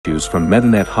statues from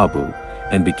Medinet Habu,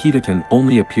 and Akhenaten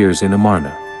only appears in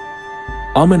Amarna.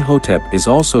 Amenhotep is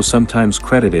also sometimes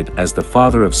credited as the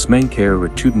father of Smenkhare or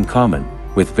Tutankhamun,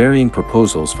 with varying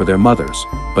proposals for their mothers,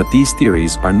 but these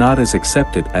theories are not as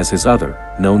accepted as his other,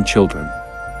 known children.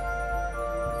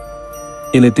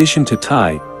 In addition to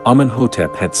Tai,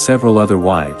 Amenhotep had several other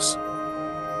wives.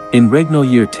 In regnal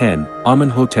year 10,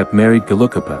 Amenhotep married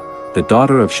Gelukapa, the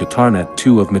daughter of Shatarna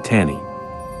II of Mitanni.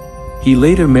 He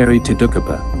later married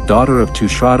Tidukapa, daughter of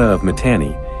Tushratta of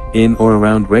Mitanni, in or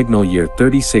around regnal year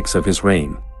 36 of his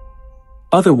reign.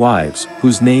 Other wives,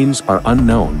 whose names are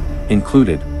unknown,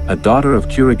 included a daughter of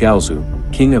Kurigalzu,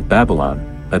 king of Babylon,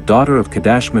 a daughter of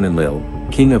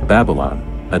Kadashman-Enlil, king of Babylon,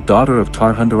 a daughter of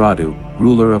Tarhundaradu,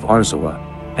 ruler of Arzawa,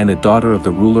 and a daughter of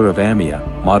the ruler of Amia,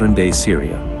 modern-day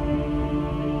Syria.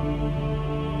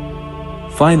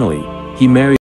 Finally, he married